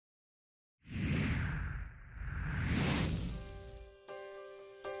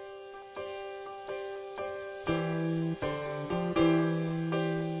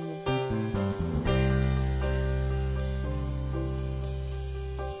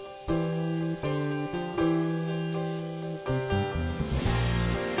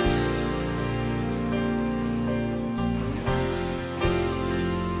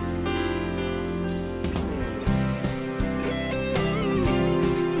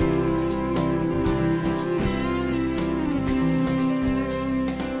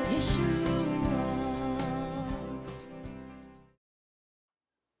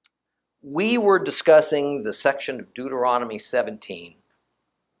We were discussing the section of Deuteronomy 17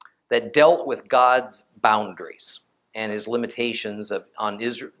 that dealt with God's boundaries and his limitations on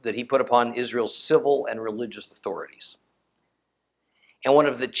Israel, that he put upon Israel's civil and religious authorities. And one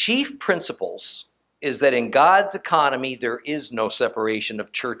of the chief principles is that in God's economy, there is no separation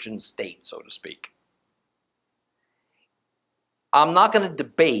of church and state, so to speak. I'm not going to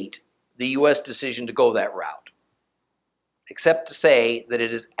debate the U.S. decision to go that route, except to say that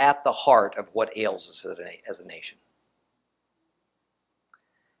it is at the heart of what ails us as a nation.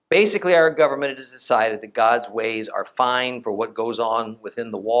 Basically, our government has decided that God's ways are fine for what goes on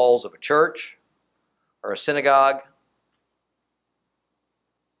within the walls of a church or a synagogue,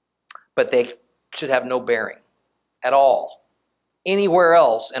 but they should have no bearing at all anywhere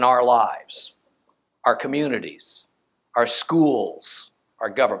else in our lives, our communities, our schools, our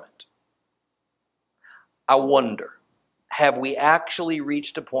government. I wonder, have we actually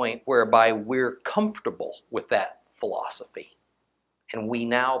reached a point whereby we're comfortable with that philosophy and we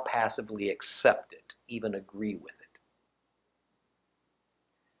now passively accept it, even agree with it?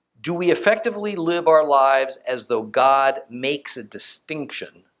 Do we effectively live our lives as though God makes a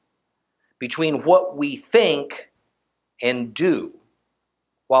distinction between what we think and do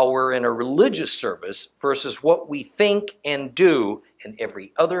while we're in a religious service versus what we think and do in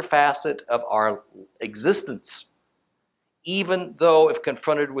every other facet of our existence, even though if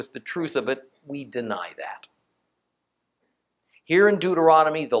confronted with the truth of it, we deny that? Here in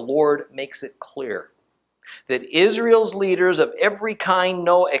Deuteronomy, the Lord makes it clear that Israel's leaders of every kind,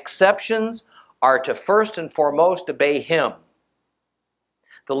 no exceptions, are to first and foremost obey him.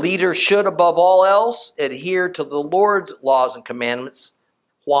 The leader should, above all else, adhere to the Lord's laws and commandments.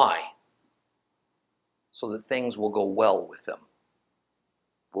 Why? So that things will go well with them.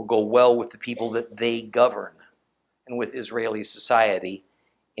 Will go well with the people that they govern and with Israeli society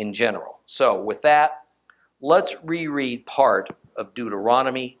in general. So with that, let's reread part of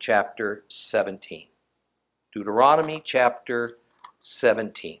Deuteronomy chapter 17. Deuteronomy chapter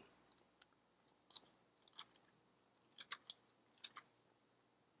 17.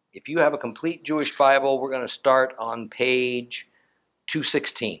 If you have a complete Jewish Bible, we're going to start on page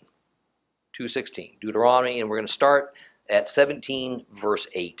 216. 216, Deuteronomy, and we're going to start at 17, verse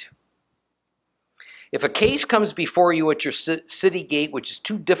 8. If a case comes before you at your city gate which is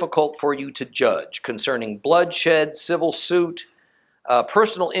too difficult for you to judge, concerning bloodshed, civil suit,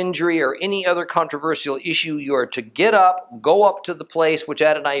 personal injury, or any other controversial issue, you are to get up, go up to the place which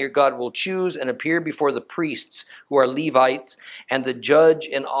Adonai your God will choose, and appear before the priests, who are Levites, and the judge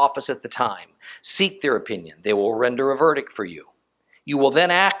in office at the time. Seek their opinion. They will render a verdict for you. You will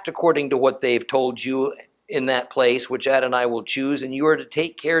then act according to what they've told you in that place which Adonai will choose, and you are to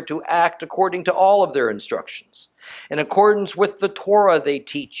take care to act according to all of their instructions. In accordance with the Torah they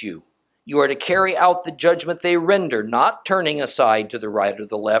teach you, you are to carry out the judgment they render, not turning aside to the right or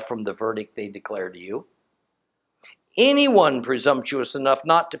the left from the verdict they declare to you. Anyone presumptuous enough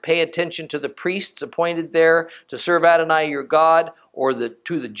not to pay attention to the priests appointed there to serve Adonai your God, or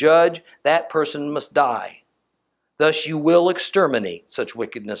to the judge, that person must die. Thus you will exterminate such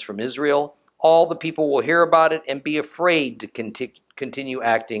wickedness from Israel. All the people will hear about it and be afraid to continue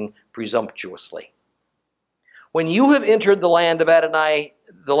acting presumptuously. When you have entered the land of Adonai,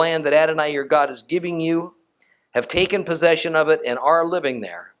 the land that Adonai your God is giving you, have taken possession of it and are living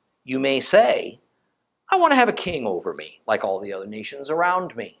there, you may say, I want to have a king over me, like all the other nations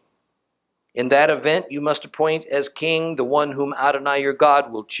around me. In that event, you must appoint as king the one whom Adonai your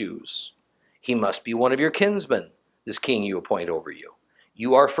God will choose. He must be one of your kinsmen, this king you appoint over you.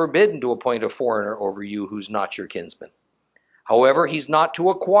 You are forbidden to appoint a foreigner over you who's not your kinsman. However, he's not to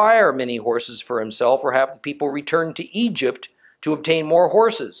acquire many horses for himself or have the people return to Egypt to obtain more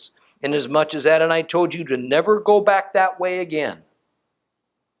horses, inasmuch as Adonai told you to never go back that way again.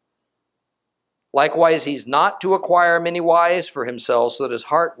 Likewise, he's not to acquire many wives for himself so that his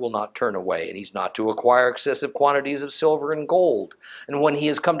heart will not turn away, and he's not to acquire excessive quantities of silver and gold. And when he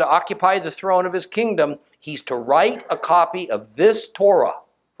has come to occupy the throne of his kingdom, he's to write a copy of this Torah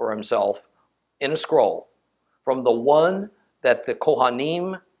for himself in a scroll from the one that the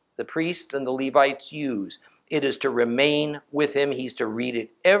Kohanim, the priests, and the Levites use. It is to remain with him. He's to read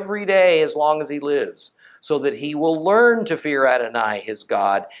it every day as long as he lives, so that he will learn to fear Adonai his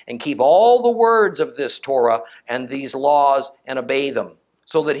God and keep all the words of this Torah and these laws and obey them,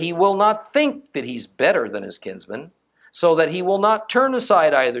 so that he will not think that he's better than his kinsmen, so that he will not turn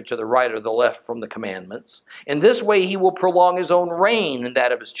aside either to the right or the left from the commandments. In this way he will prolong his own reign and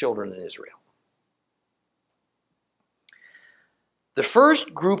that of his children in Israel. The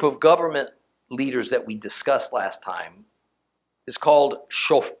first group of government leaders that we discussed last time is called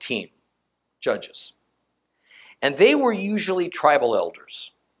Shoftim. judges. And they were usually tribal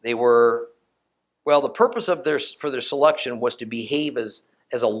elders. They were, well, the purpose of their selection was to behave as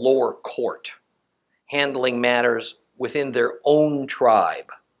a lower court, handling matters within their own tribe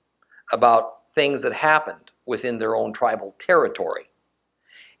about things that happened within their own tribal territory.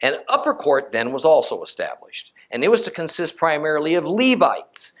 An upper court then was also established, and it was to consist primarily of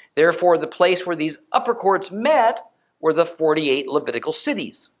Levites. Therefore, the place where these upper courts met were the 48 Levitical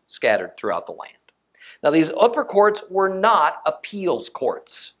cities scattered throughout the land. Now, these upper courts were not appeals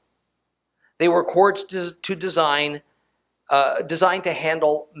courts. They were courts designed to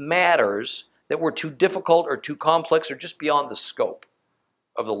handle matters that were too difficult or too complex or just beyond the scope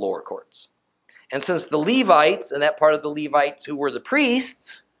of the lower courts. And since the Levites, and that part of the Levites who were the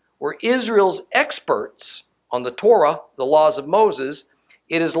priests, were Israel's experts on the Torah, the laws of Moses,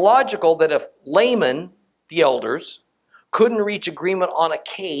 it is logical that if laymen, the elders, couldn't reach agreement on a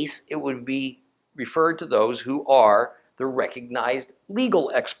case, it would be referred to those who are the recognized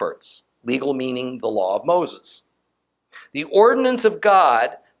legal experts. Legal meaning the law of Moses. The ordinance of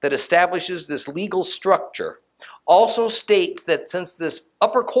God that establishes this legal structure also states that since this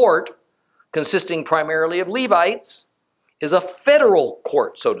upper court, consisting primarily of Levites, is a federal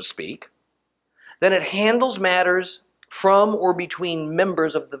court, so to speak, then it handles matters from or between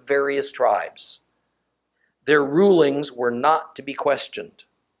members of the various tribes. Their rulings were not to be questioned,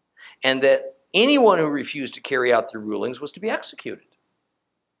 and that anyone who refused to carry out their rulings was to be executed.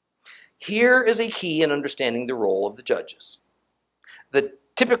 Here is a key in understanding the role of the judges. The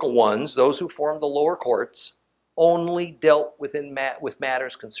typical ones, those who formed the lower courts, only dealt with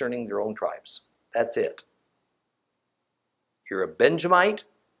matters concerning their own tribes. That's it. You're a Benjamite,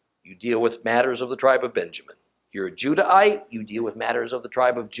 you deal with matters of the tribe of Benjamin. You're a Judahite, you deal with matters of the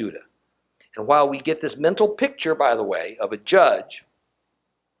tribe of Judah. And while we get this mental picture, by the way, of a judge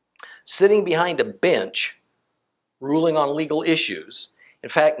sitting behind a bench ruling on legal issues, in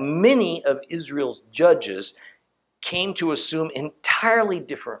fact, many of Israel's judges came to assume entirely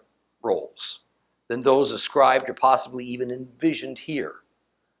different roles than those ascribed or possibly even envisioned here.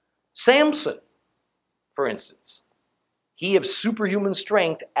 Samson, for instance, he of superhuman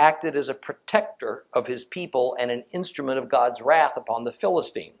strength acted as a protector of his people and an instrument of God's wrath upon the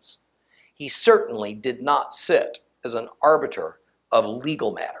Philistines. He certainly did not sit as an arbiter of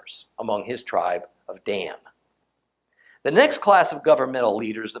legal matters among his tribe of Dan. The next class of governmental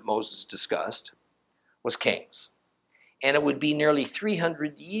leaders that Moses discussed was kings. And it would be nearly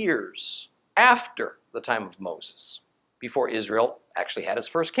 300 years after the time of Moses before Israel actually had its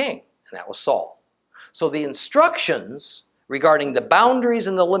first king, and that was Saul. So the instructions regarding the boundaries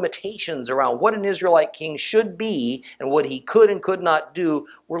and the limitations around what an Israelite king should be and what he could and could not do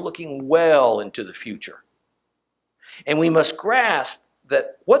were looking well into the future. And we must grasp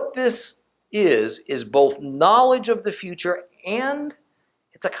that what this is both knowledge of the future and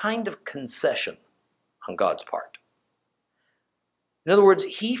it's a kind of concession on God's part. In other words,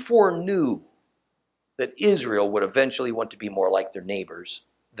 he foreknew that Israel would eventually want to be more like their neighbors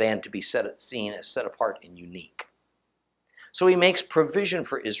than to be seen as set apart and unique. So he makes provision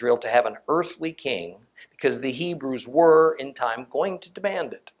for Israel to have an earthly king because the Hebrews were, in time, going to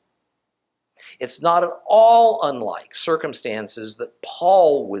demand it. It's not at all unlike circumstances that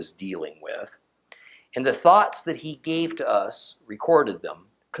Paul was dealing with, and the thoughts that he gave to us, recorded them,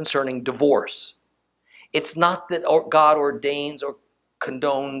 concerning divorce. It's not that God ordains or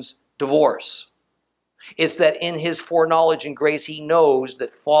condones divorce. It's that in his foreknowledge and grace, he knows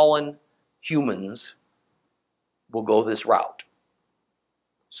that fallen humans will go this route.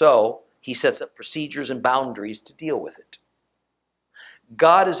 So he sets up procedures and boundaries to deal with it.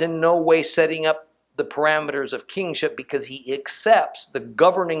 God is in no way setting up the parameters of kingship because he accepts the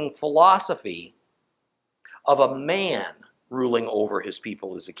governing philosophy of a man ruling over his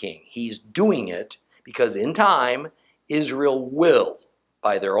people as a king. He's doing it because in time, Israel will,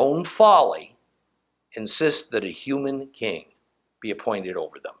 by their own folly, insist that a human king be appointed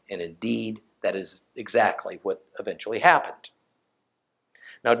over them. And indeed, that is exactly what eventually happened.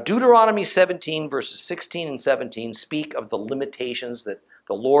 Now, Deuteronomy 17, verses 16 and 17 speak of the limitations that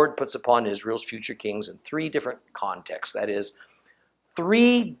the Lord puts upon Israel's future kings in three different contexts. That is,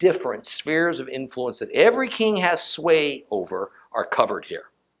 three different spheres of influence that every king has sway over are covered here: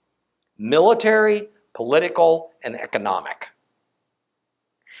 military, political, and economic.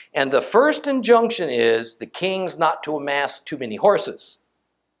 And the first injunction is the kings not to amass too many horses.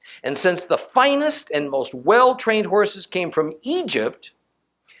 And since the finest and most well-trained horses came from Egypt,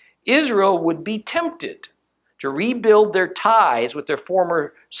 Israel would be tempted to rebuild their ties with their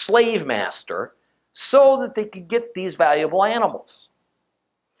former slave master so that they could get these valuable animals.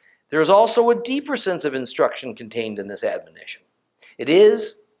 There is also a deeper sense of instruction contained in this admonition. It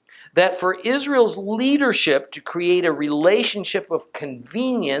is that for Israel's leadership to create a relationship of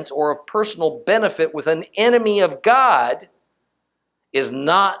convenience or of personal benefit with an enemy of God is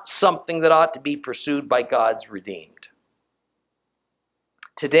not something that ought to be pursued by God's redeemed.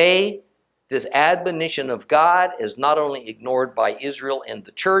 Today, this admonition of God is not only ignored by Israel and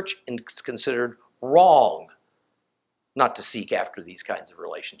the church, and it's considered wrong not to seek after these kinds of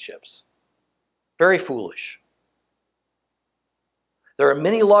relationships. Very foolish. There are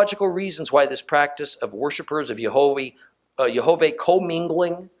many logical reasons why this practice of worshipers of Jehovah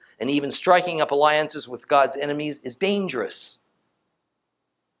commingling and even striking up alliances with God's enemies is dangerous.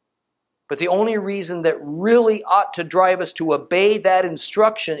 But the only reason that really ought to drive us to obey that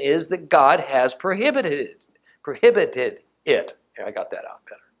instruction is that God has prohibited it. I got that out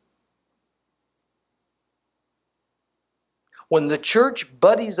better. When the church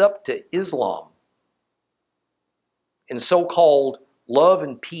buddies up to Islam in so-called love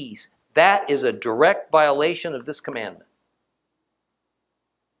and peace, that is a direct violation of this commandment.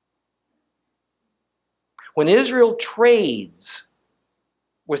 When Israel trades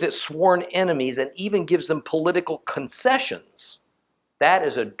with its sworn enemies and even gives them political concessions, that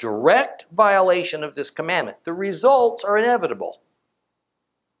is a direct violation of this commandment. The results are inevitable.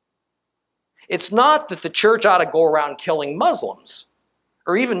 It's not that the church ought to go around killing Muslims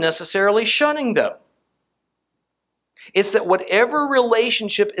or even necessarily shunning them. It's that whatever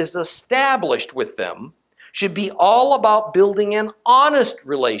relationship is established with them should be all about building an honest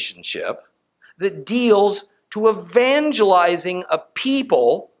relationship that deals to evangelizing a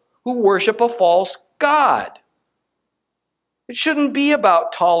people who worship a false god. It shouldn't be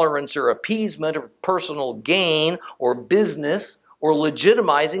about tolerance or appeasement or personal gain or business or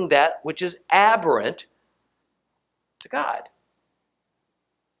legitimizing that which is aberrant to God.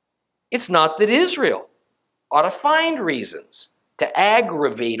 It's not that Israel ought to find reasons to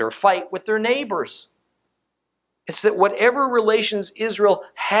aggravate or fight with their neighbors. It's that whatever relations Israel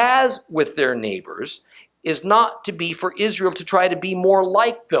has with their neighbors is not to be for Israel to try to be more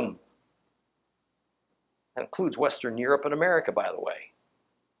like them. That includes Western Europe and America, by the way.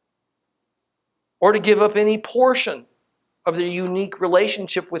 Or to give up any portion of their unique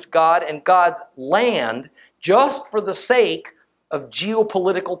relationship with God and God's land just for the sake of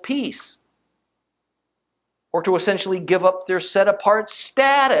geopolitical peace. Or to essentially give up their set-apart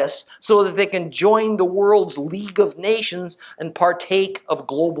status so that they can join the world's League of Nations and partake of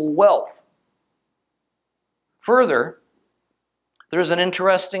global wealth. Further, there's an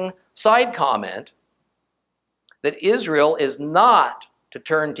interesting side comment that Israel is not to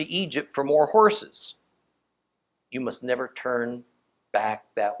turn to Egypt for more horses. You must never turn back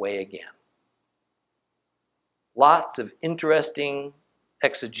that way again. Lots of interesting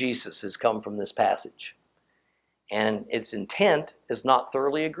exegesis has come from this passage, and its intent is not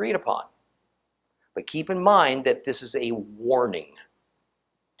thoroughly agreed upon. But keep in mind that this is a warning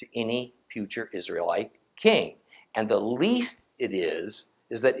to any future Israelite king. And the least it is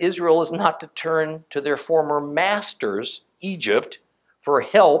that Israel is not to turn to their former masters, Egypt, for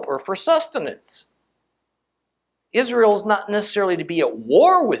help or for sustenance. Israel is not necessarily to be at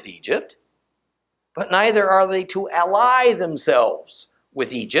war with Egypt, but neither are they to ally themselves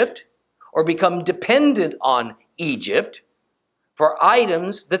with Egypt or become dependent on Egypt for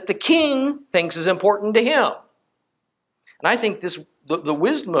items that the king thinks is important to him. And I think the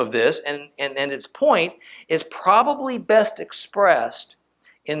wisdom of this and its point is probably best expressed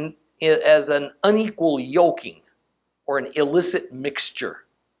as an unequal yoking or an illicit mixture.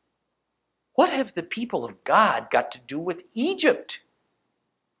 What have the people of God got to do with Egypt?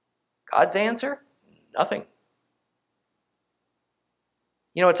 God's answer? Nothing.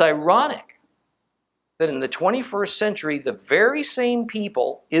 You know, it's ironic that in the 21st century, the very same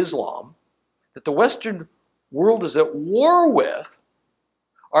people, Islam, that the Western world is at war with,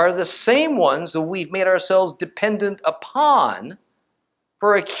 are the same ones that we've made ourselves dependent upon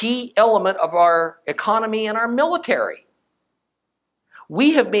for a key element of our economy and our military.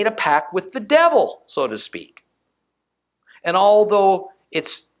 We have made a pact with the devil, so to speak. And although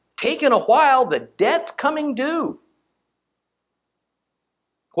it's taken a while, the debt's coming due.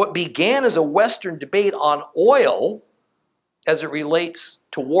 What began as a Western debate on oil as it relates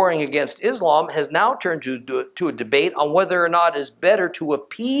to warring against Islam has now turned to a debate on whether or not it's better to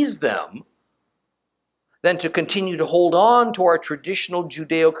appease them than to continue to hold on to our traditional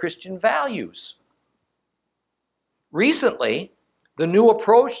Judeo-Christian values. Recently, the new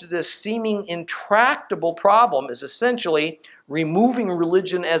approach to this seeming intractable problem is essentially removing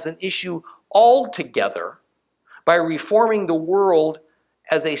religion as an issue altogether by reforming the world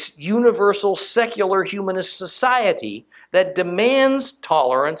as a universal secular humanist society that demands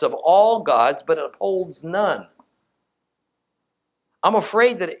tolerance of all gods but upholds none. I'm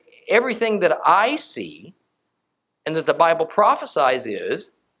afraid that everything that I see and that the Bible prophesies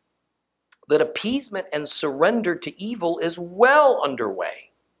is that appeasement and surrender to evil is well underway.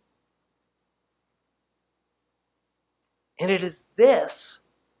 And it is this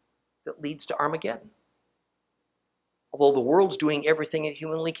that leads to Armageddon. Although the world's doing everything it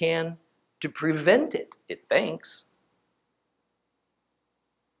humanly can to prevent it, it thinks.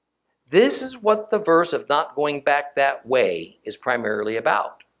 This is what the verse of not going back that way is primarily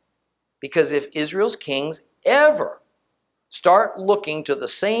about. Because if Israel's kings ever start looking to the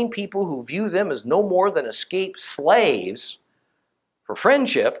same people who view them as no more than escaped slaves for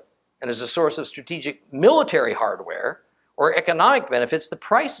friendship and as a source of strategic military hardware or economic benefits, the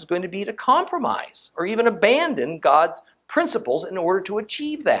price is going to be to compromise or even abandon God's principles in order to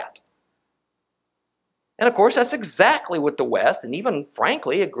achieve that. And of course, that's exactly what the West, and even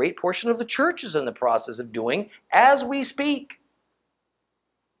frankly, a great portion of the church is in the process of doing as we speak.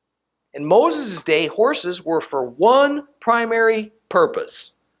 In Moses' day, horses were for one primary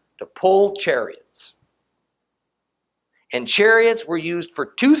purpose: to pull chariots. And chariots were used for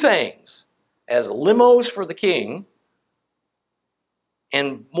two things: as limos for the king,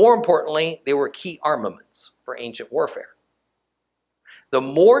 and more importantly, they were key armaments for ancient warfare. The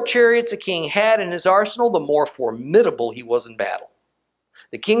more chariots a king had in his arsenal, the more formidable he was in battle.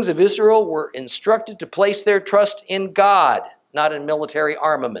 The kings of Israel were instructed to place their trust in God, not in military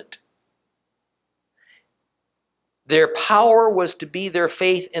armament. Their power was to be their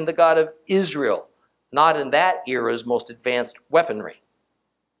faith in the God of Israel, not in that era's most advanced weaponry.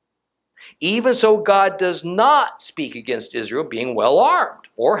 Even so, God does not speak against Israel being well armed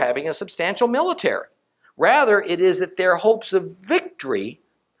or having a substantial military. Rather, it is that their hopes of victory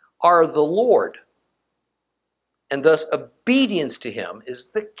are the Lord, and thus obedience to Him is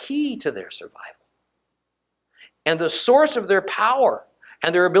the key to their survival. And the source of their power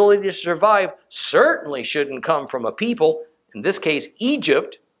and their ability to survive certainly shouldn't come from a people, in this case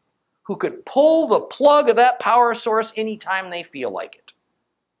Egypt, who could pull the plug of that power source anytime they feel like it.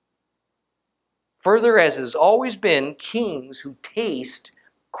 Further, as has always been, kings who taste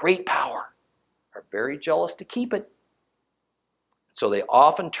great power are very jealous to keep it. So they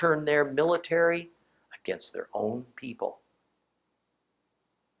often turn their military against their own people,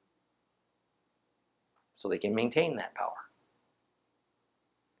 so they can maintain that power.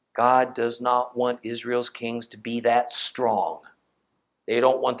 God does not want Israel's kings to be that strong. They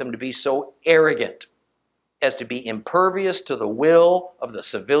don't want them to be so arrogant as to be impervious to the will of the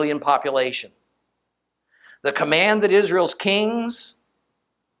civilian population. The command that Israel's kings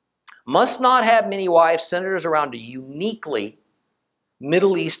must not have many wives centers around a uniquely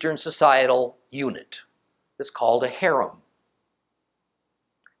Middle Eastern societal unit that's called a harem.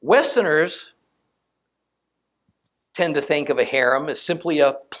 Westerners tend to think of a harem as simply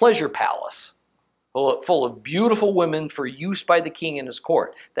a pleasure palace full of beautiful women for use by the king and his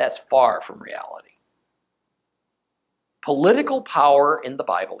court. That's far from reality. Political power in the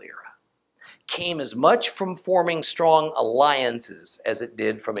Bible era came as much from forming strong alliances as it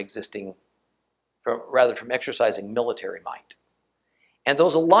did from exercising military might. And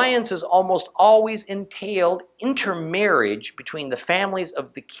those alliances almost always entailed intermarriage between the families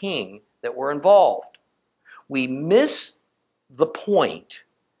of the king that were involved. We miss the point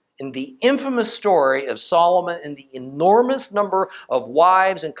in the infamous story of Solomon and the enormous number of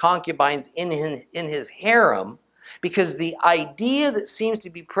wives and concubines in his harem, because the idea that seems to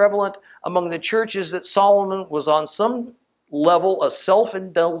be prevalent among the church is that Solomon was on some level a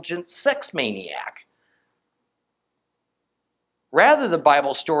self-indulgent sex maniac. Rather, the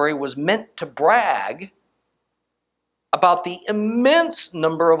Bible story was meant to brag about the immense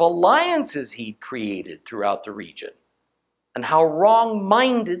number of alliances he'd created throughout the region and how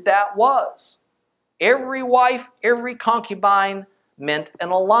wrong-minded that was. Every wife, every concubine meant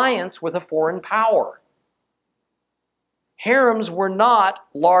an alliance with a foreign power. Harems were not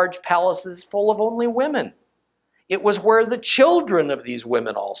large palaces full of only women. It was where the children of these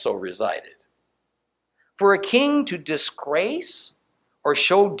women also resided. For a king to disgrace or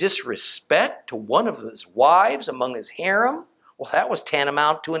show disrespect to one of his wives among his harem, well, that was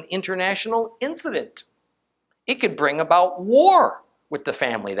tantamount to an international incident. It could bring about war with the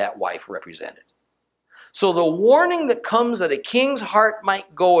family that wife represented. So the warning that comes that a king's heart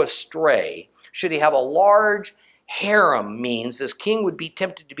might go astray should he have a large harem means this king would be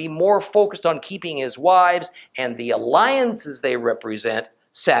tempted to be more focused on keeping his wives and the alliances they represent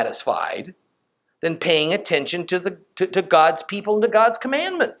satisfied than paying attention to God's people and to God's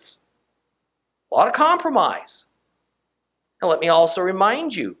commandments. A lot of compromise. Now let me also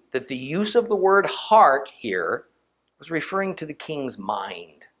remind you that the use of the word heart here was referring to the king's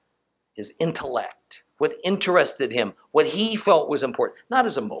mind, his intellect, what interested him, what he felt was important, not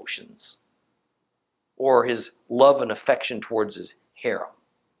his emotions or his love and affection towards his harem.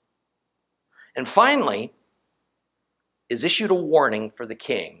 And finally, is issued a warning for the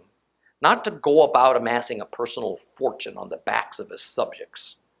king not to go about amassing a personal fortune on the backs of his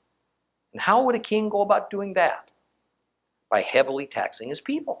subjects. And how would a king go about doing that? By heavily taxing his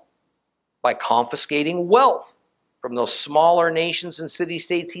people, by confiscating wealth from those smaller nations and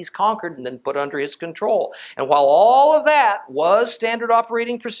city-states he's conquered and then put under his control. And while all of that was standard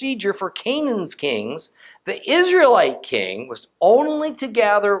operating procedure for Canaan's kings, the Israelite king was only to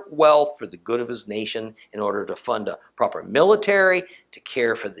gather wealth for the good of his nation in order to fund a proper military, to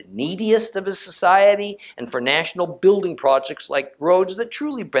care for the neediest of his society, and for national building projects like roads that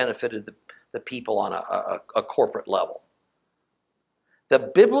truly benefited the people on a corporate level. The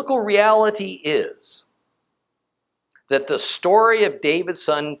biblical reality is that the story of David's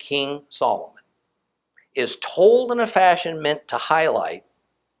son, King Solomon, is told in a fashion meant to highlight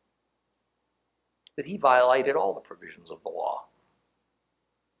that he violated all the provisions of the law.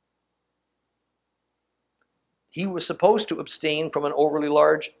 He was supposed to abstain from an overly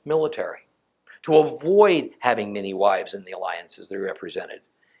large military, to avoid having many wives in the alliances they represented,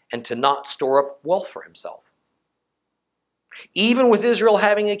 and to not store up wealth for himself. Even with Israel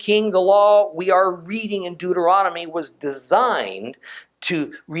having a king, the law we are reading in Deuteronomy was designed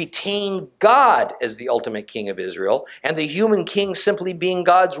to retain God as the ultimate king of Israel, and the human king simply being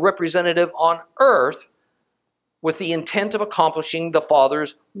God's representative on earth with the intent of accomplishing the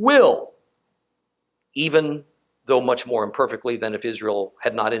Father's will, even though much more imperfectly than if Israel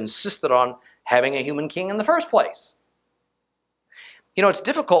had not insisted on having a human king in the first place. You know, it's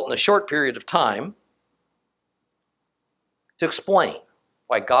difficult in a short period of time to explain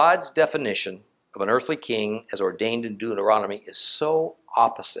why God's definition of an earthly king as ordained in Deuteronomy is so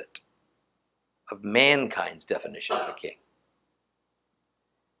opposite of mankind's definition of a king.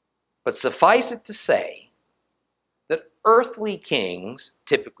 But suffice it to say that earthly kings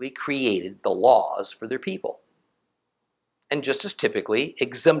typically created the laws for their people, and just as typically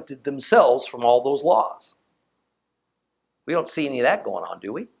exempted themselves from all those laws. We don't see any of that going on,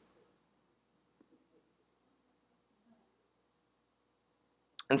 do we?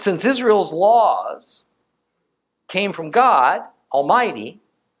 And since Israel's laws came from God Almighty,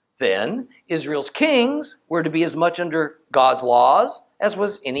 then Israel's kings were to be as much under God's laws as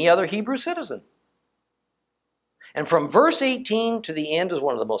was any other Hebrew citizen. And from verse 18 to the end is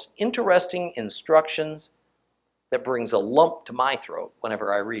one of the most interesting instructions that brings a lump to my throat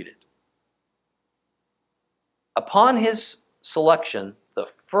whenever I read it. Upon his selection, the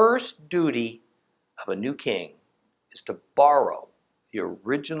first duty of a new king is to borrow the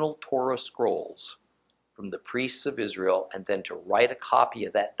original Torah scrolls from the priests of Israel and then to write a copy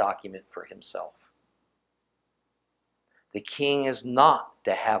of that document for himself. The king is not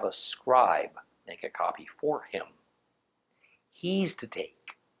to have a scribe make a copy for him. He's to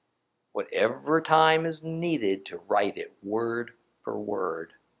take whatever time is needed to write it word for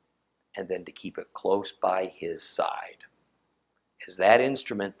word and then to keep it close by his side as that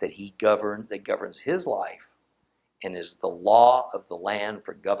instrument that governs his life and is the law of the land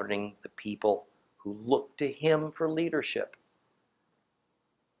for governing the people who look to him for leadership.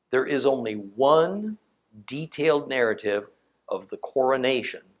 There is only one detailed narrative of the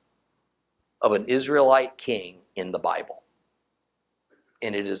coronation of an Israelite king in the Bible.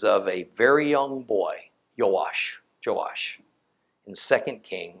 And it is of a very young boy, Joash, in 2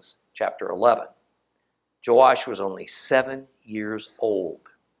 Kings chapter 11. Joash was only 7 years old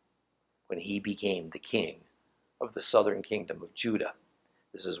when he became the king of the southern kingdom of Judah.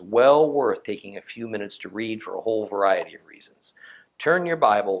 This is well worth taking a few minutes to read for a whole variety of reasons. Turn your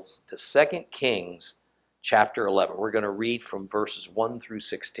Bibles to 2 Kings chapter 11. We're going to read from verses 1 through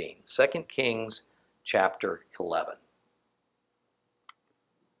 16. 2 Kings chapter 11.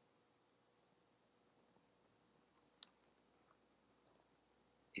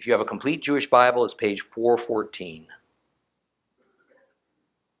 If you have a complete Jewish Bible, it's page 414.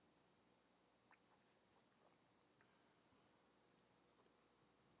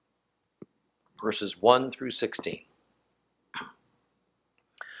 Verses 1 through 16.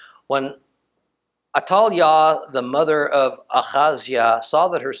 When Athaliah, the mother of Ahaziah, saw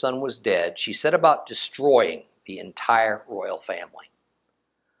that her son was dead, she set about destroying the entire royal family.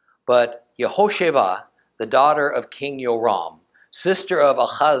 But Yehosheba, the daughter of King Joram, sister of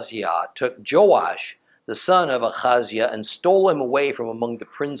Ahaziah, took Joash, the son of Ahaziah, and stole him away from among the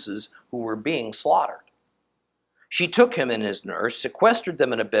princes who were being slaughtered. She took him and his nurse, sequestered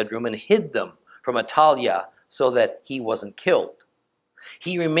them in a bedroom, and hid them from Athaliah so that he wasn't killed.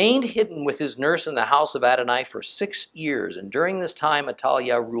 He remained hidden with his nurse in the house of Adonai for 6 years, and during this time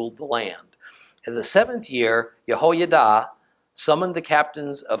Athaliah ruled the land. In the 7th year, Jehoiada summoned the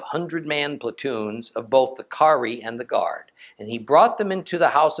captains of 100-man platoons of both the Kari and the guard, and he brought them into the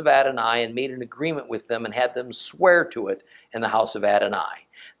house of Adonai and made an agreement with them and had them swear to it in the house of Adonai.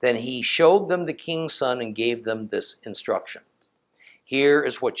 Then he showed them the king's son and gave them this instruction. Here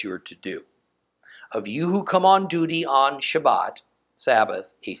is what you are to do. Of you who come on duty on Shabbat, Sabbath,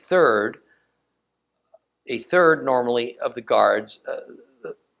 a third normally of the guards,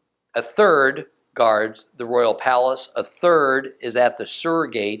 a third guards the royal palace, a third is at the Sur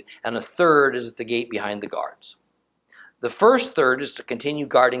gate, and a third is at the gate behind the guards. The first third is to continue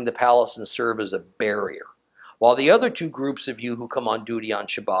guarding the palace and serve as a barrier, while the other 2 groups of you who come on duty on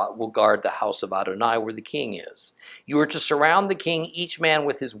Shabbat will guard the house of Adonai where the king is. You are to surround the king, each man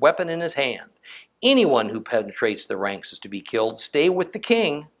with his weapon in his hand. Anyone who penetrates the ranks is to be killed. Stay with the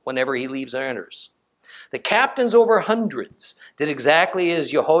king whenever he leaves or enters. The captains over hundreds did exactly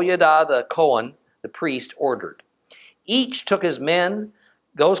as Jehoiada the Cohen, the priest, ordered. Each took his men,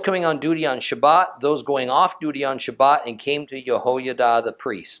 those coming on duty on Shabbat, those going off duty on Shabbat, and came to Jehoiada the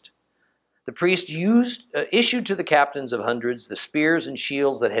priest. The priest issued to the captains of hundreds the spears and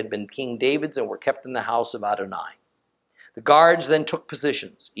shields that had been King David's and were kept in the house of Adonai. The guards then took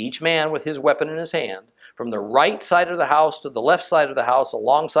positions, each man with his weapon in his hand, from the right side of the house to the left side of the house,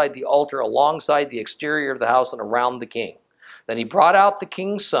 alongside the altar, alongside the exterior of the house, and around the king. Then he brought out the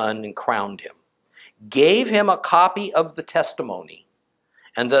king's son and crowned him, gave him a copy of the testimony,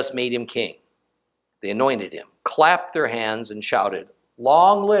 and thus made him king. They anointed him, clapped their hands, and shouted,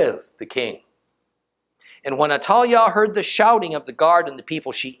 "Long live the king." And when Athaliah heard the shouting of the guard and the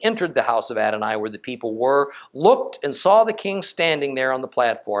people, she entered the house of Adonai where the people were, looked, and saw the king standing there on the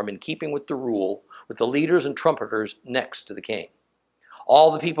platform in keeping with the rule, with the leaders and trumpeters next to the king.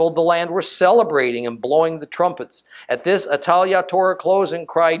 All the people of the land were celebrating and blowing the trumpets. At this, Athaliah tore her clothes and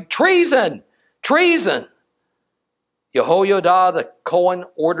cried, "Treason! Treason!" Jehoiada the Cohen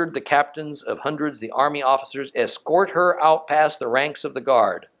ordered the captains of hundreds, the army officers, escort her out past the ranks of the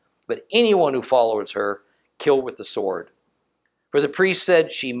guard, but anyone who follows her, kill with the sword. For the priest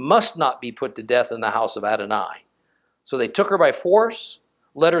said she must not be put to death in the house of Adonai. So they took her by force,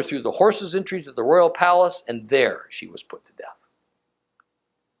 led her through the horses' entry to the royal palace, and there she was put to death.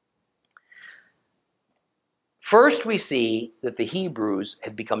 First, we see that the Hebrews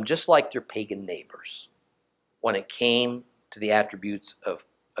had become just like their pagan neighbors when it came to the attributes of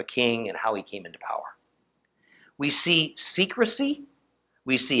a king and how he came into power. We see secrecy,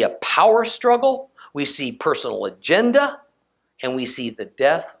 we see a power struggle, we see personal agenda, and we see the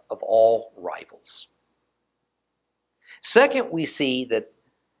death of all rivals. Second, we see that,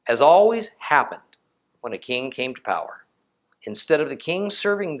 as always happened when a king came to power, instead of the king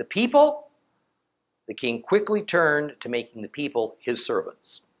serving the people, the king quickly turned to making the people his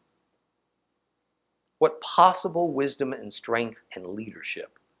servants. What possible wisdom and strength and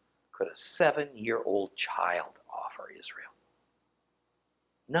leadership could a 7-year-old child offer Israel?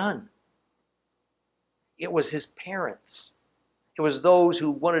 None. It was his parents. It was those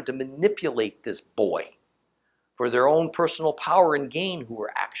who wanted to manipulate this boy for their own personal power and gain who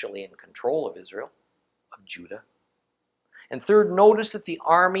were actually in control of Israel, of Judah. And third, notice that the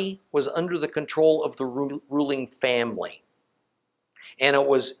army was under the control of the ruling family. And it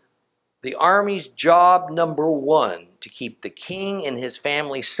was the army's job number 1 to keep the king and his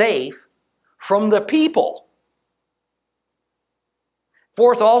family safe from the people.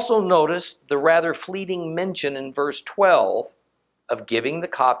 Fourth, also notice the rather fleeting mention in verse 12 of giving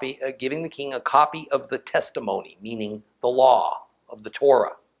the king a copy of the testimony, meaning the law of the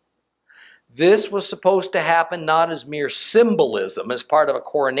Torah. This was supposed to happen not as mere symbolism, as part of a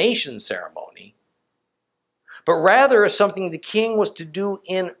coronation ceremony, but rather as something the king was to do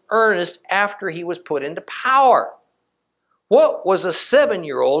in earnest after he was put into power. What was a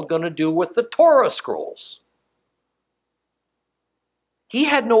 7-year-old going to do with the Torah scrolls? He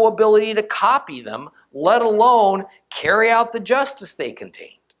had no ability to copy them, let alone carry out the justice they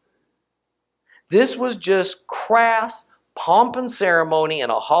contained. This was just crass pomp and ceremony and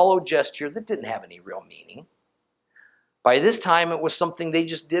a hollow gesture that didn't have any real meaning. By this time, it was something they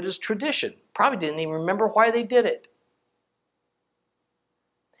just did as tradition. Probably didn't even remember why they did it.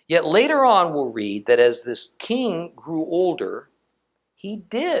 Yet later on, we'll read that as this king grew older, he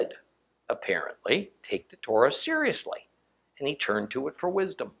did apparently take the Torah seriously and he turned to it for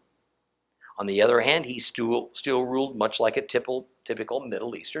wisdom. On the other hand, he still ruled much like a typical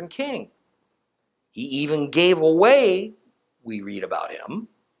Middle Eastern king. He even gave away, we read about him,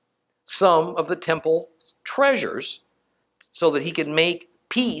 some of the temple treasures so that he could make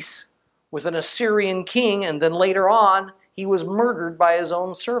peace with an Assyrian king, and then later on, he was murdered by his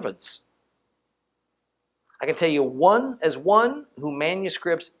own servants. I can tell you, as one who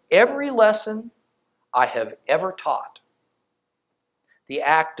manuscripts every lesson I have ever taught, the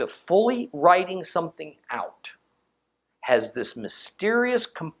act of fully writing something out has this mysterious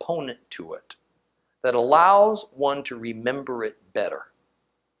component to it that allows one to remember it better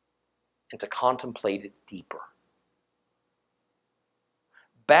and to contemplate it deeper.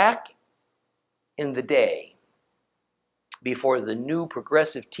 Back in the day, before the new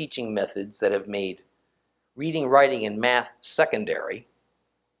progressive teaching methods that have made reading, writing, and math secondary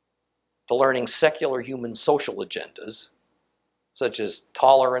to learning secular human social agendas, such as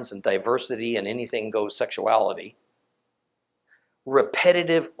tolerance and diversity and anything goes sexuality,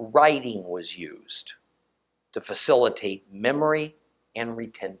 repetitive writing was used to facilitate memory and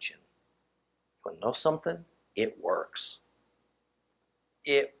retention. You want to know something? It works.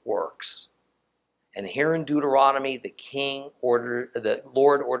 It works. And here in Deuteronomy, the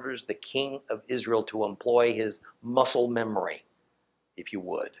Lord orders the king of Israel to employ his muscle memory, if you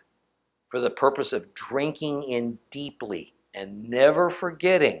would, for the purpose of drinking in deeply and never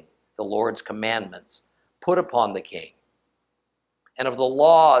forgetting the Lord's commandments put upon the king, and of the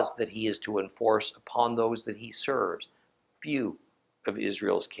laws that he is to enforce upon those that he serves. Few of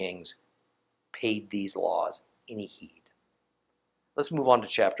Israel's kings paid these laws any heed. Let's move on to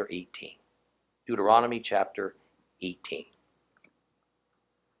chapter 18. Deuteronomy chapter 18.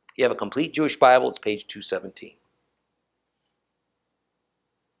 You have a complete Jewish Bible, it's page 217.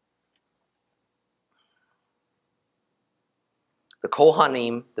 The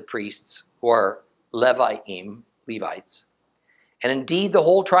Kohanim, the priests, who are Levites, and indeed the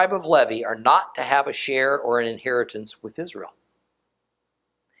whole tribe of Levi, are not to have a share or an inheritance with Israel.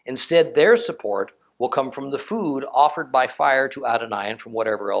 Instead, their support will come from the food offered by fire to Adonai and from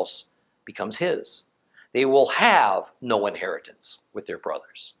whatever else becomes his. They will have no inheritance with their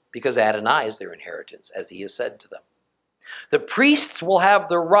brothers, because Adonai is their inheritance, as he has said to them. The priests will have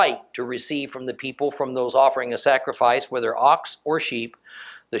the right to receive from the people, from those offering a sacrifice, whether ox or sheep,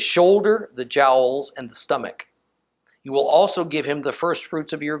 the shoulder, the jowls, and the stomach. You will also give him the first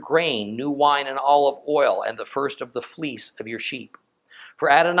fruits of your grain, new wine and olive oil, and the first of the fleece of your sheep. For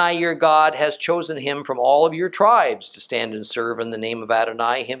Adonai your God has chosen him from all of your tribes to stand and serve in the name of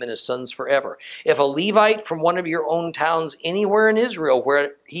Adonai, him and his sons forever. If a Levite from one of your own towns anywhere in Israel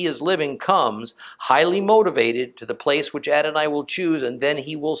where he is living comes, highly motivated, to the place which Adonai will choose, and then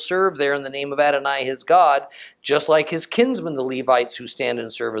he will serve there in the name of Adonai his God, just like his kinsmen the Levites who stand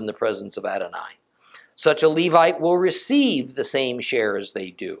and serve in the presence of Adonai. Such a Levite will receive the same share as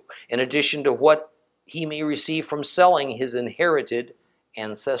they do, in addition to what he may receive from selling his inherited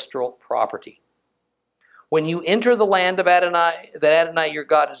ancestral property. When you enter the land of Adonai, that Adonai your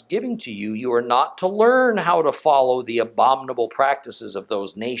God is giving to you, you are not to learn how to follow the abominable practices of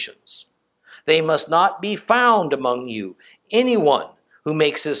those nations. They must not be found among you anyone who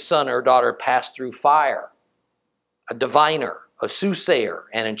makes his son or daughter pass through fire, a diviner, a soothsayer,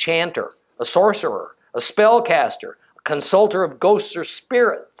 an enchanter, a sorcerer, a spellcaster, a consulter of ghosts or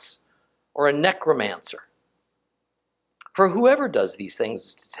spirits, or a necromancer. For whoever does these things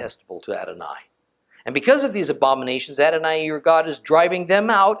is detestable to Adonai. And because of these abominations, Adonai your God is driving them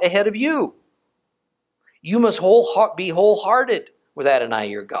out ahead of you. You must be wholehearted with Adonai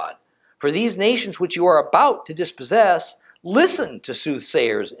your God. For these nations which you are about to dispossess, listen to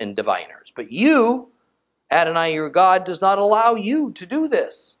soothsayers and diviners. But you, Adonai your God, does not allow you to do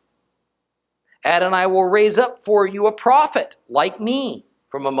this. Adonai will raise up for you a prophet like me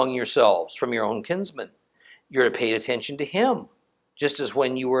from among yourselves, from your own kinsmen. You're to pay attention to him, just as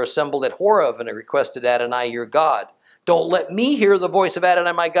when you were assembled at Horeb and requested Adonai your God. Don't let me hear the voice of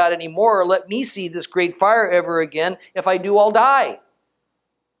Adonai my God anymore, or let me see this great fire ever again. If I do, I'll die.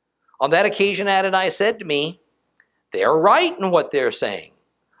 On that occasion, Adonai said to me, they are right in what they're saying.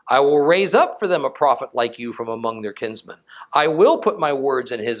 I will raise up for them a prophet like you from among their kinsmen. I will put my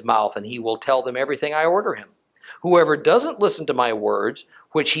words in his mouth, and he will tell them everything I order him. Whoever doesn't listen to my words,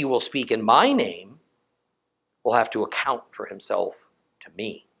 which he will speak in my name, will have to account for himself to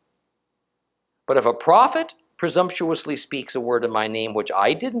me. But if a prophet presumptuously speaks a word in my name which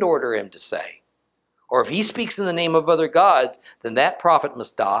I didn't order him to say, or if he speaks in the name of other gods, then that prophet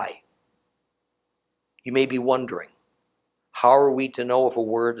must die. You may be wondering, how are we to know if a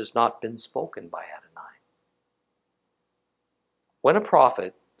word has not been spoken by Adonai? When a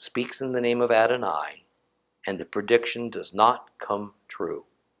prophet speaks in the name of Adonai and the prediction does not come true,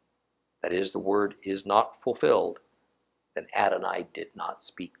 that is, the word is not fulfilled, then Adonai did not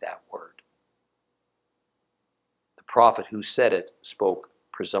speak that word. The prophet who said it spoke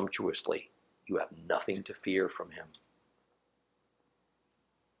presumptuously. You have nothing to fear from him.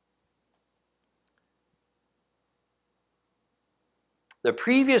 The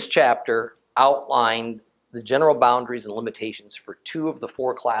previous chapter outlined the general boundaries and limitations for two of the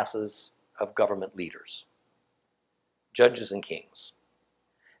four classes of government leaders, judges and kings.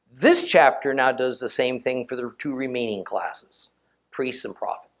 This chapter now does the same thing for the two remaining classes, priests and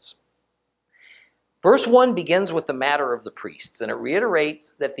prophets. Verse 1 begins with the matter of the priests, and it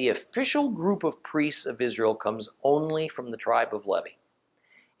reiterates that the official group of priests of Israel comes only from the tribe of Levi.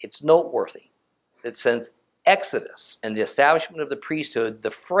 It's noteworthy that since Exodus and the establishment of the priesthood,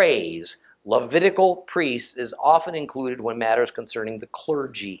 the phrase Levitical priests is often included when matters concerning the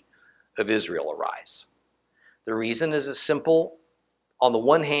clergy of Israel arise. The reason is as simple on the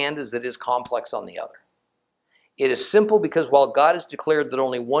one hand as it is complex on the other. It is simple because while God has declared that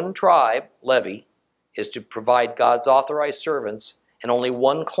only one tribe, Levi, is to provide God's authorized servants, and only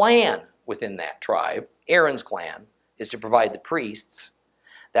one clan within that tribe, Aaron's clan, is to provide the priests,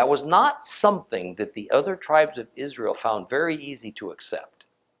 that was not something that the other tribes of Israel found very easy to accept.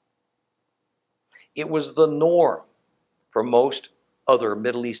 It was the norm for most other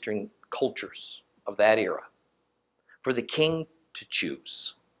Middle Eastern cultures of that era for the king to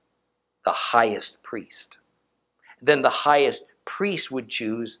choose the highest priest. Then the highest priest would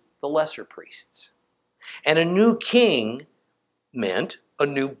choose the lesser priests. And a new king meant a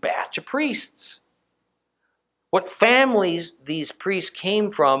new batch of priests. What families these priests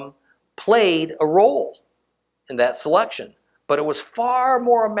came from played a role in that selection, but it was far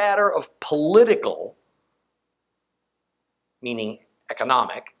more a matter of political, meaning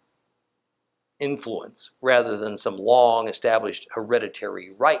economic, influence rather than some long established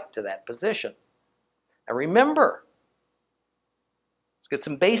hereditary right to that position. And remember, let's get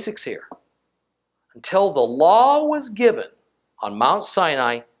some basics here. Until the law was given on Mount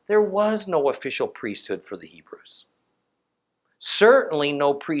Sinai, there was no official priesthood for the Hebrews. Certainly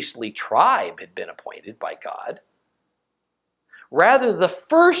no priestly tribe had been appointed by God. Rather, the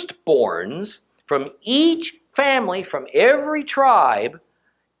firstborns from each family, from every tribe,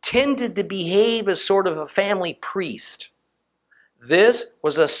 tended to behave as sort of a family priest. This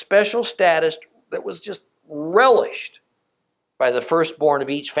was a special status that was just relished by the firstborn of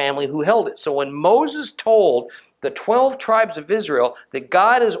each family who held it. So when Moses told the 12 tribes of Israel that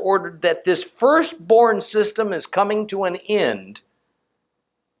God has ordered that this firstborn system is coming to an end,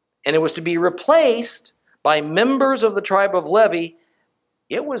 and it was to be replaced by members of the tribe of Levi,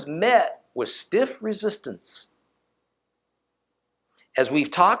 it was met with stiff resistance. As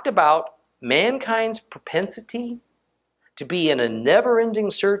we've talked about, mankind's propensity to be in a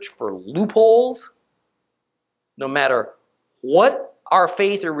never-ending search for loopholes, no matter what our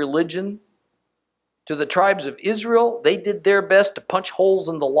faith or religion, to the tribes of Israel, they did their best to punch holes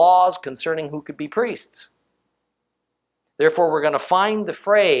in the laws concerning who could be priests. Therefore, we're going to find the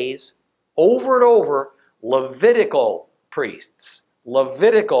phrase over and over, Levitical priests.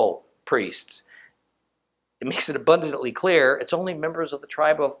 Levitical priests. It makes it abundantly clear it's only members of the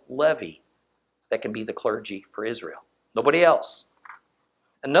tribe of Levi that can be the clergy for Israel. Nobody else.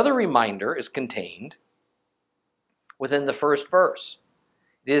 Another reminder is contained within the first verse.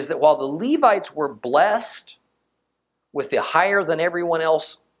 It is that while the Levites were blessed with the higher than everyone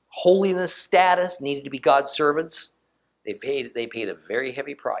else holiness status, needed to be God's servants, they paid a very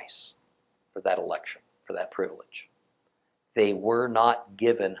heavy price for that election, for that privilege. They were not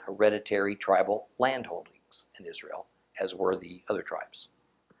given hereditary tribal landholdings in Israel, as were the other tribes.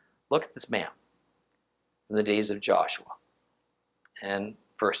 Look at this map in the days of Joshua, and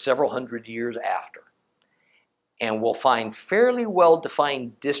for several hundred years after. And we'll find fairly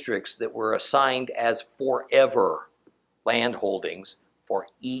well-defined districts that were assigned as forever landholdings for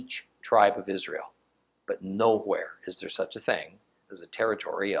each tribe of Israel. But nowhere is there such a thing as a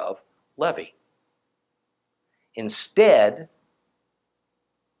territory of Levi. Instead,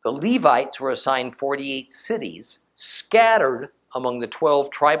 the Levites were assigned 48 cities scattered among the 12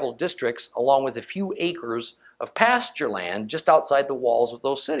 tribal districts, along with a few acres of pasture land just outside the walls of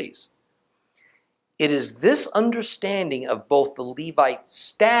those cities. It is this understanding of both the Levite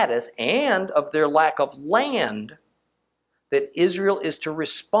status and of their lack of land that Israel is to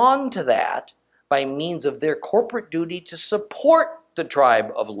respond to that by means of their corporate duty to support the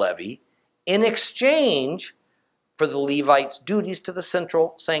tribe of Levi in exchange for the Levites' duties to the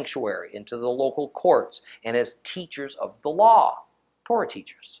central sanctuary and to the local courts and as teachers of the law. Torah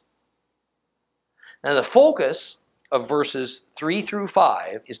teachers. Now the focus of verses 3 through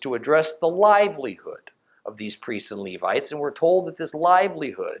 5 is to address the livelihood of these priests and Levites, and we're told that this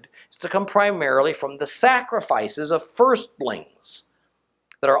livelihood is to come primarily from the sacrifices of firstlings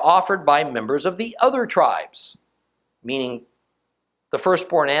that are offered by members of the other tribes, meaning the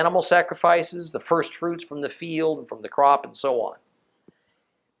firstborn animal sacrifices, the first fruits from the field and from the crop, and so on.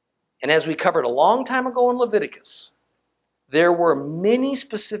 And as we covered a long time ago in Leviticus, there were many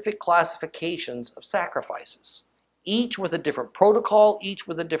specific classifications of sacrifices, each with a different protocol, each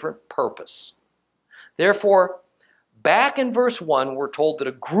with a different purpose. Therefore, back in verse 1, we're told that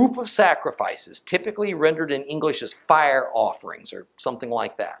a group of sacrifices, typically rendered in English as fire offerings or something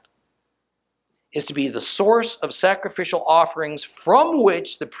like that, is to be the source of sacrificial offerings from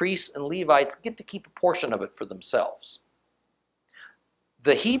which the priests and Levites get to keep a portion of it for themselves.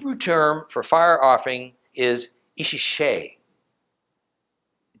 The Hebrew term for fire offering is ishisheh.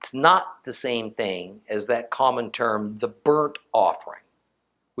 It's not the same thing as that common term, the burnt offering,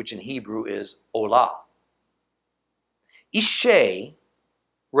 which in Hebrew is olah. Isheh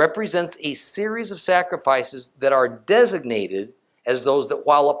represents a series of sacrifices that are designated as those that,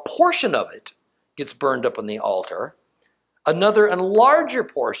 while a portion of it gets burned up on the altar, another and larger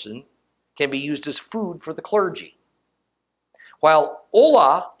portion can be used as food for the clergy. While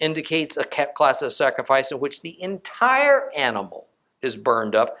olah indicates a class of sacrifice in which the entire animal is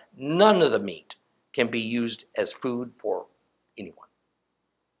burned up, none of the meat can be used as food for anyone.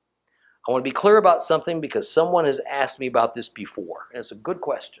 I want to be clear about something because someone has asked me about this before, and it's a good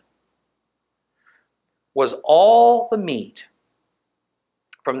question. Was all the meat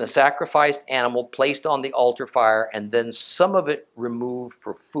from the sacrificed animal placed on the altar fire and then some of it removed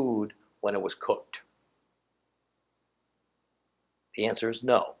for food when it was cooked? The answer is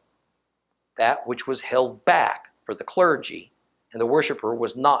no. That which was held back for the clergy and the worshiper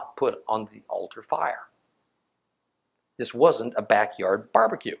was not put on the altar fire. This wasn't a backyard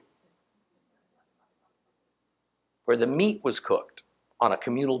barbecue where the meat was cooked on a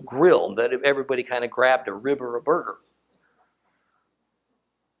communal grill and that everybody kind of grabbed a rib or a burger.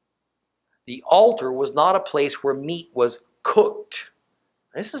 The altar was not a place where meat was cooked.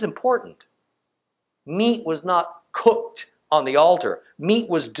 This is important. Meat was not cooked on the altar. Meat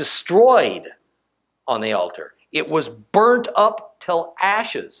was destroyed on the altar. It was burnt up till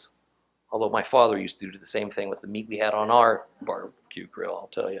ashes. Although my father used to do the same thing with the meat we had on our barbecue grill, I'll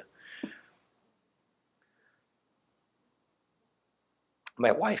tell you.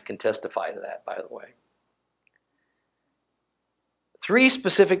 My wife can testify to that, by the way. 3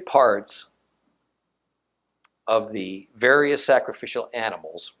 specific parts of the various sacrificial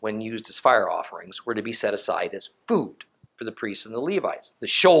animals, when used as fire offerings, were to be set aside as food for the priests and the Levites. The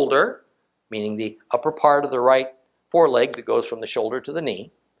shoulder, meaning the upper part of the right foreleg that goes from the shoulder to the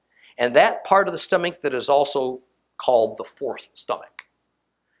knee, and that part of the stomach that is also called the fourth stomach.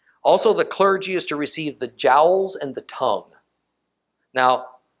 Also, the clergy is to receive the jowls and the tongue. Now,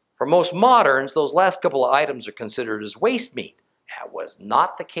 for most moderns, those last couple of items are considered as waste meat. That was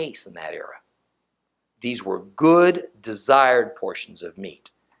not the case in that era. These were good, desired portions of meat,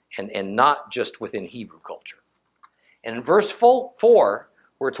 and not just within Hebrew culture. And in verse 4,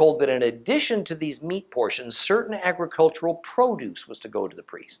 we're told that in addition to these meat portions, certain agricultural produce was to go to the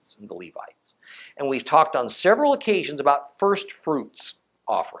priests and the Levites. And we've talked on several occasions about first fruits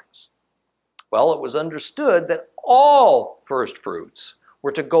offerings. Well, it was understood that all first fruits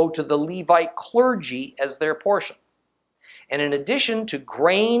were to go to the Levite clergy as their portion. And in addition to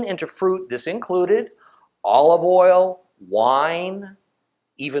grain and to fruit, this included olive oil, wine,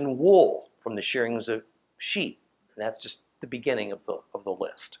 even wool from the shearings of sheep. And that's just the beginning of the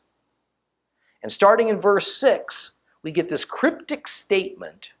list. And starting in verse 6, we get this cryptic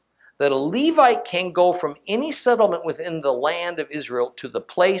statement that a Levite can go from any settlement within the land of Israel to the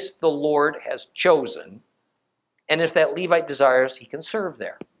place the Lord has chosen, and if that Levite desires, he can serve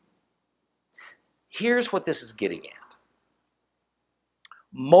there. Here's what this is getting at.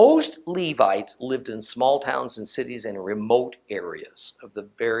 Most Levites lived in small towns and cities and remote areas of the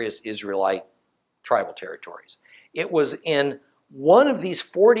various Israelite tribal territories. It was in one of these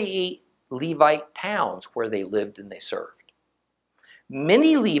 48 Levite towns where they lived and they served.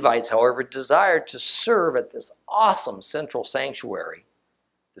 Many Levites, however, desired to serve at this awesome central sanctuary,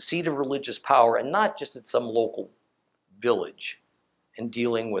 the seat of religious power, and not just at some local village and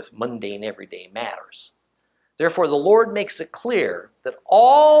dealing with mundane everyday matters. Therefore, the Lord makes it clear that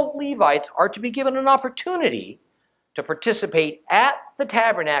all Levites are to be given an opportunity to participate at the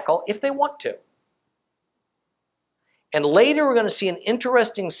tabernacle if they want to. And later we're going to see an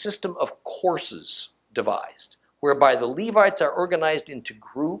interesting system of courses devised, whereby the Levites are organized into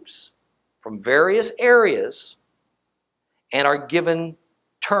groups from various areas and are given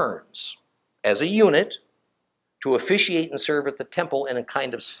turns as a unit to officiate and serve at the temple in a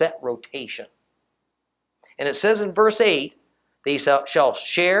kind of set rotation. And it says in verse 8, they shall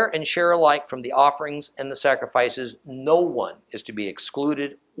share and share alike from the offerings and the sacrifices. No one is to be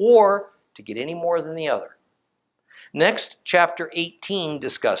excluded or to get any more than the other. Next, chapter 18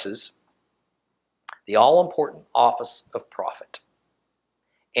 discusses the all-important office of prophet.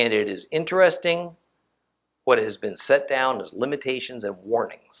 And it is interesting what has been set down as limitations and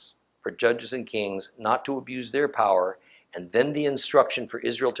warnings for judges and kings not to abuse their power, and then the instruction for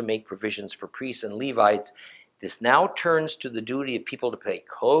Israel to make provisions for priests and Levites. This now turns to the duty of people to pay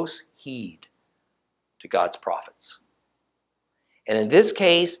close heed to God's prophets. And in this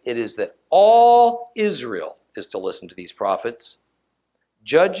case, it is that all Israel is to listen to these prophets.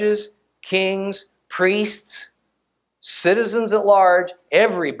 Judges, kings, priests, citizens at large,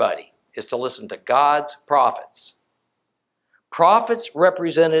 everybody is to listen to God's prophets. Prophets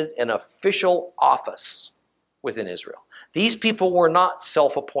represented an official office within Israel. These people were not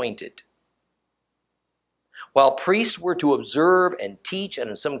self-appointed. While priests were to observe and teach, and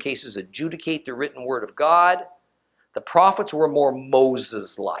in some cases adjudicate the written word of God, the prophets were more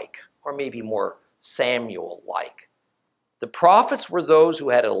Moses-like, or maybe more Samuel-like. The prophets were those who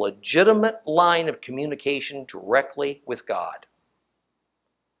had a legitimate line of communication directly with God.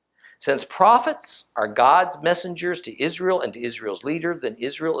 Since prophets are God's messengers to Israel and to Israel's leader, then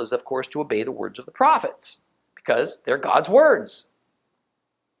Israel is, of course, to obey the words of the prophets, because they're God's words.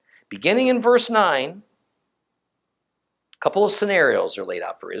 Beginning in verse 9, a couple of scenarios are laid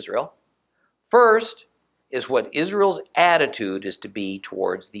out for Israel. First is what Israel's attitude is to be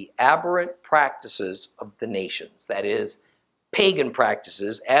towards the aberrant practices of the nations, that is, pagan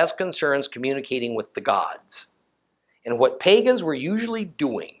practices as concerns communicating with the gods. And what pagans were usually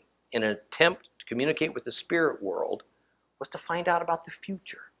doing in an attempt to communicate with the spirit world was to find out about the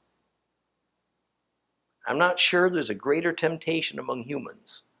future. I'm not sure there's a greater temptation among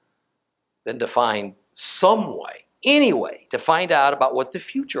humans than to find some way, any way, to find out about what the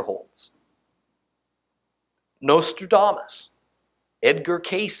future holds. Nostradamus, Edgar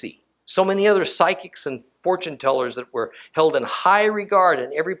Cayce, so many other psychics and fortune tellers that were held in high regard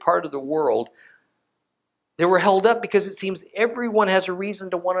in every part of the world, they were held up because it seems everyone has a reason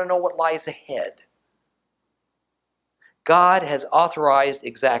to want to know what lies ahead. God has authorized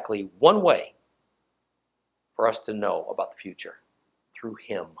exactly one way for us to know about the future: through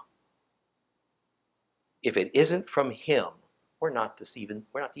Him. If it isn't from Him, we're not to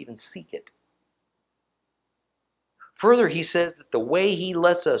even seek it. Further, he says that the way He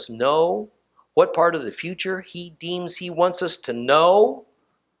lets us know what part of the future He deems He wants us to know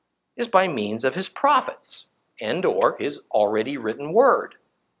is by means of His prophets and or His already written word.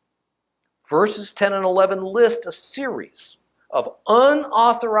 Verses 10 and 11 list a series of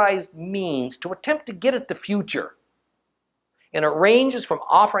unauthorized means to attempt to get at the future. And it ranges from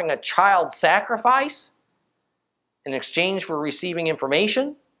offering a child sacrifice in exchange for receiving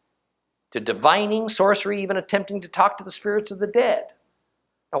information, to divining, sorcery, even attempting to talk to the spirits of the dead.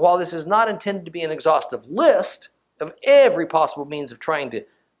 Now, while this is not intended to be an exhaustive list of every possible means of trying to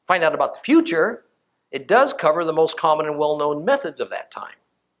find out about the future, it does cover the most common and well-known methods of that time.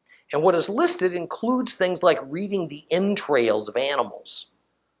 And what is listed includes things like reading the entrails of animals,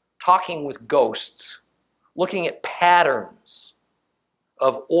 talking with ghosts, looking at patterns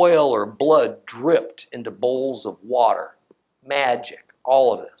of oil or blood dripped into bowls of water, magic,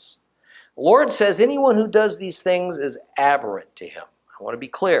 all of this. The Lord says anyone who does these things is aberrant to Him. I want to be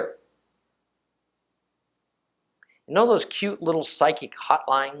clear. You know those cute little psychic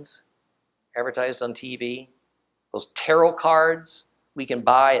hotlines advertised on TV? Those tarot cards we can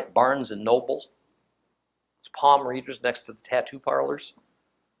buy at Barnes & Noble? Those palm readers next to the tattoo parlors?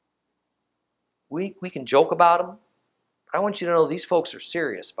 We can joke about them, but I want you to know these folks are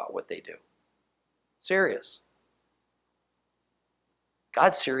serious about what they do. Serious.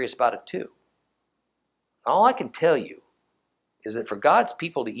 God's serious about it too. All I can tell you is that for God's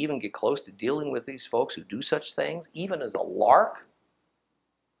people to even get close to dealing with these folks who do such things, even as a lark,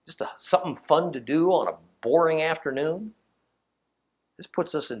 just something fun to do on a boring afternoon, this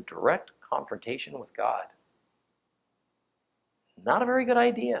puts us in direct confrontation with God. Not a very good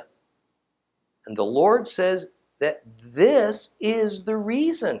idea. And the Lord says that this is the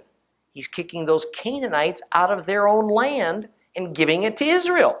reason He's kicking those Canaanites out of their own land and giving it to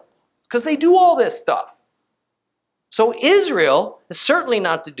Israel, because they do all this stuff. So Israel is certainly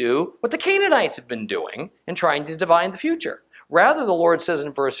not to do what the Canaanites have been doing in trying to divine the future. Rather, the Lord says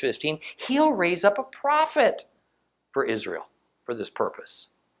in verse 15, He'll raise up a prophet for Israel for this purpose.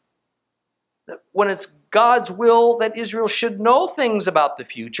 When it's God's will that Israel should know things about the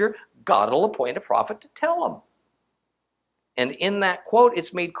future, God will appoint a prophet to tell them. And in that quote,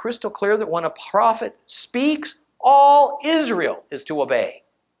 it's made crystal clear that when a prophet speaks, all Israel is to obey.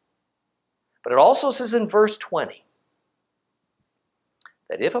 But it also says in verse 20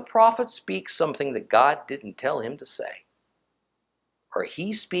 that if a prophet speaks something that God didn't tell him to say, or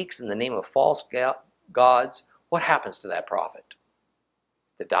he speaks in the name of false gods, what happens to that prophet?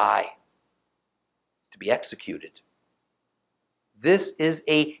 To die, to be executed. This is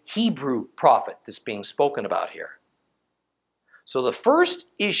a Hebrew prophet that's being spoken about here. So the first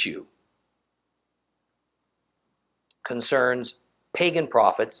issue concerns pagan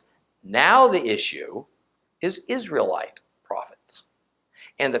prophets. Now the issue is Israelite prophets.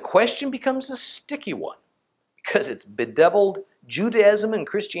 And the question becomes a sticky one because it's bedeviled Judaism and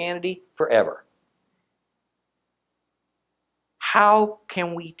Christianity forever. How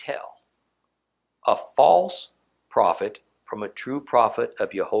can we tell a false prophet from a true prophet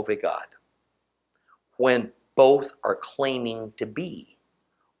of Jehovah God when both are claiming to be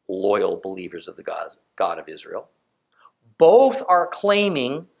loyal believers of the God of Israel? Both are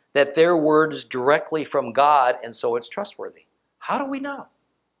claiming that their word is directly from God and so it's trustworthy. How do we know?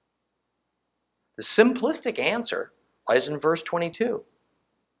 The simplistic answer lies in verse 22.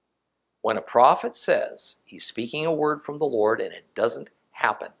 When a prophet says he's speaking a word from the Lord and it doesn't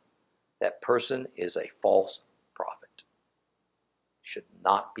happen, that person is a false prophet. Should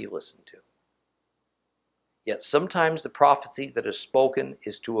not be listened to. Yet sometimes the prophecy that is spoken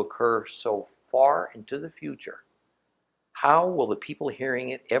is to occur so far into the future. How will the people hearing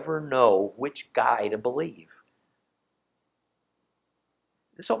it ever know which guy to believe?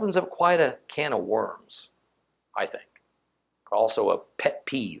 This opens up quite a can of worms, I think. Also a pet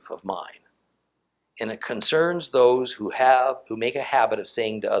peeve of mine. And it concerns those who make a habit of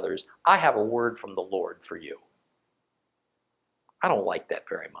saying to others, I have a word from the Lord for you. I don't like that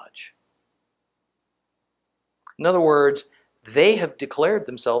very much. In other words, they have declared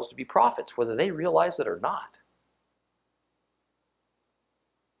themselves to be prophets, whether they realize it or not.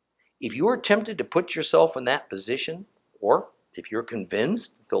 If you are tempted to put yourself in that position, or if you're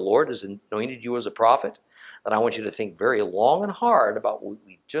convinced that the Lord has anointed you as a prophet, then I want you to think very long and hard about what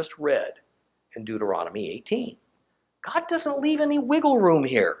we just read in Deuteronomy 18. God doesn't leave any wiggle room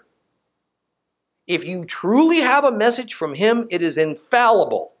here. If you truly have a message from Him, it is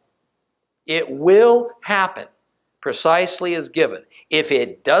infallible. It will happen precisely as given. If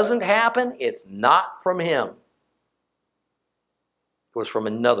it doesn't happen, it's not from Him. It was from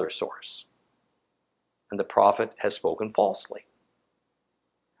another source. And the prophet has spoken falsely.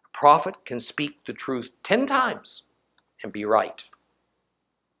 A prophet can speak the truth 10 times and be right.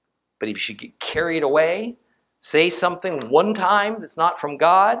 But if you should get carried away, say something one time that's not from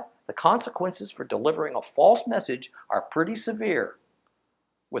God, the consequences for delivering a false message are pretty severe,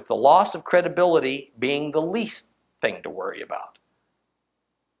 with the loss of credibility being the least thing to worry about.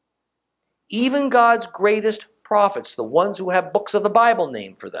 Even God's greatest prophets, the ones who have books of the Bible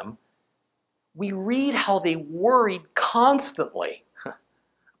named for them, we read how they worried constantly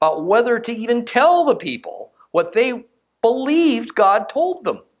about whether to even tell the people what they believed God told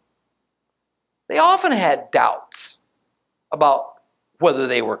them. They often had doubts about whether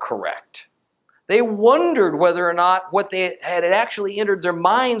they were correct. They wondered whether or not what they had actually entered their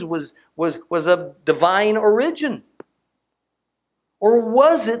minds was of divine origin. Or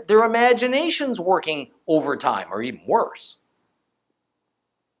was it their imaginations working overtime, or even worse?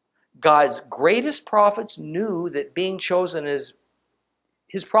 God's greatest prophets knew that being chosen as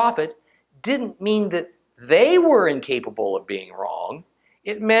His prophet didn't mean that they were incapable of being wrong.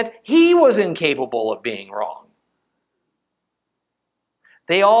 It meant He was incapable of being wrong.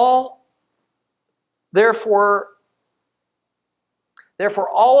 They all, therefore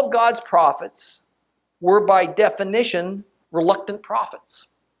all of God's prophets were by definition reluctant prophets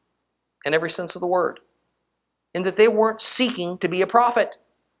in every sense of the word, in that they weren't seeking to be a prophet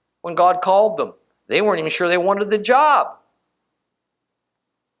when God called them. They weren't even sure they wanted the job.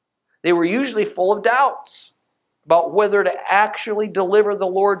 They were usually full of doubts about whether to actually deliver the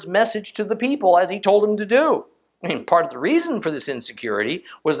Lord's message to the people as He told them to do. I mean, part of the reason for this insecurity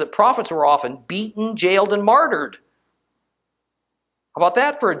was that prophets were often beaten, jailed, and martyred. How about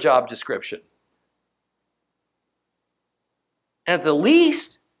that for a job description? And at the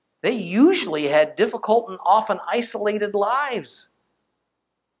least, they usually had difficult and often isolated lives.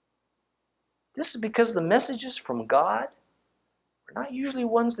 This is because the messages from God were not usually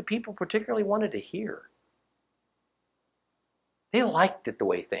ones that people particularly wanted to hear. They liked it the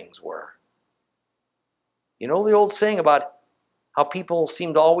way things were. You know the old saying about how people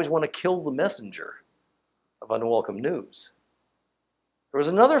seem to always want to kill the messenger of unwelcome news. There was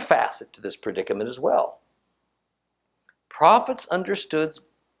another facet to this predicament as well. Prophets understood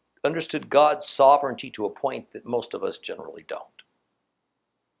God's sovereignty to a point that most of us generally don't.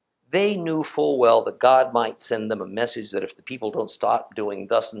 They knew full well that God might send them a message that if the people don't stop doing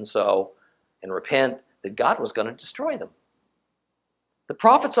thus and so and repent, that God was going to destroy them. The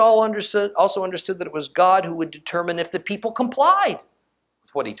prophets also understood that it was God who would determine if the people complied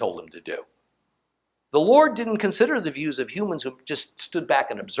with what he told them to do. The Lord didn't consider the views of humans who just stood back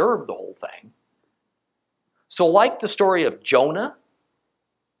and observed the whole thing. So like the story of Jonah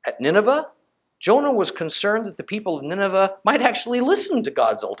at Nineveh, Jonah was concerned that the people of Nineveh might actually listen to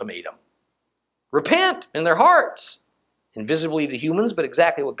God's ultimatum. Repent in their hearts, invisibly to humans, but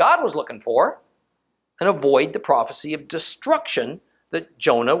exactly what God was looking for, and avoid the prophecy of destruction that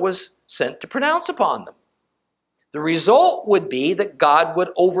Jonah was sent to pronounce upon them. The result would be that God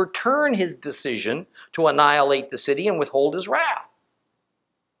would overturn his decision to annihilate the city and withhold his wrath.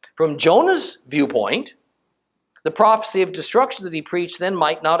 From Jonah's viewpoint, the prophecy of destruction that he preached then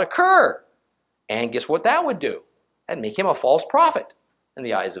might not occur. And guess what that would do? That'd make him a false prophet in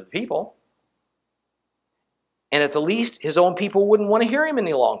the eyes of the people. And at the least, his own people wouldn't want to hear him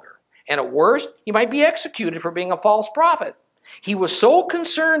any longer. And at worst, he might be executed for being a false prophet. He was so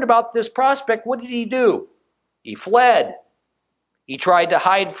concerned about this prospect, what did he do? He fled. He tried to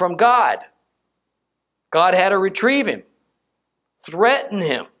hide from God. God had to retrieve him, threaten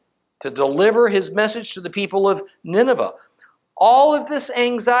him to deliver his message to the people of Nineveh. All of this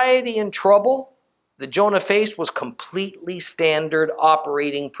anxiety and trouble that Jonah faced was completely standard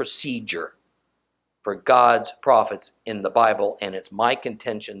operating procedure for God's prophets in the Bible, and it's my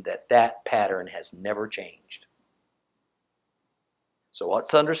contention that that pattern has never changed. So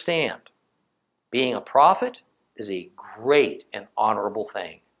let's understand, being a prophet is a great and honorable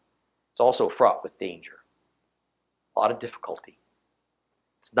thing. It's also fraught with danger, a lot of difficulty.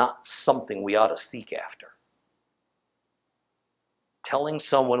 It's not something we ought to seek after. Telling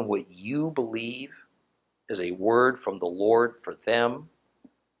someone what you believe is a word from the Lord for them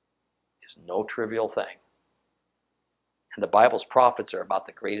is no trivial thing. And the Bible's prophets are about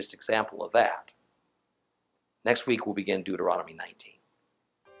the greatest example of that. Next week we'll begin Deuteronomy 19.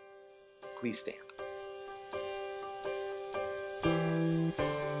 Please stand.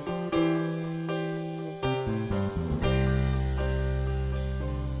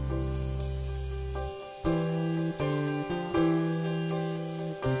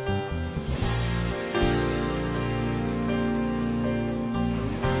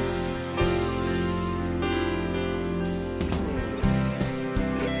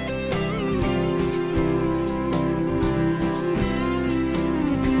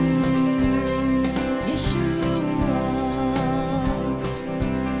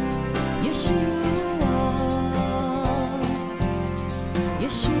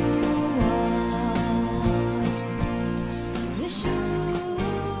 Yeshua.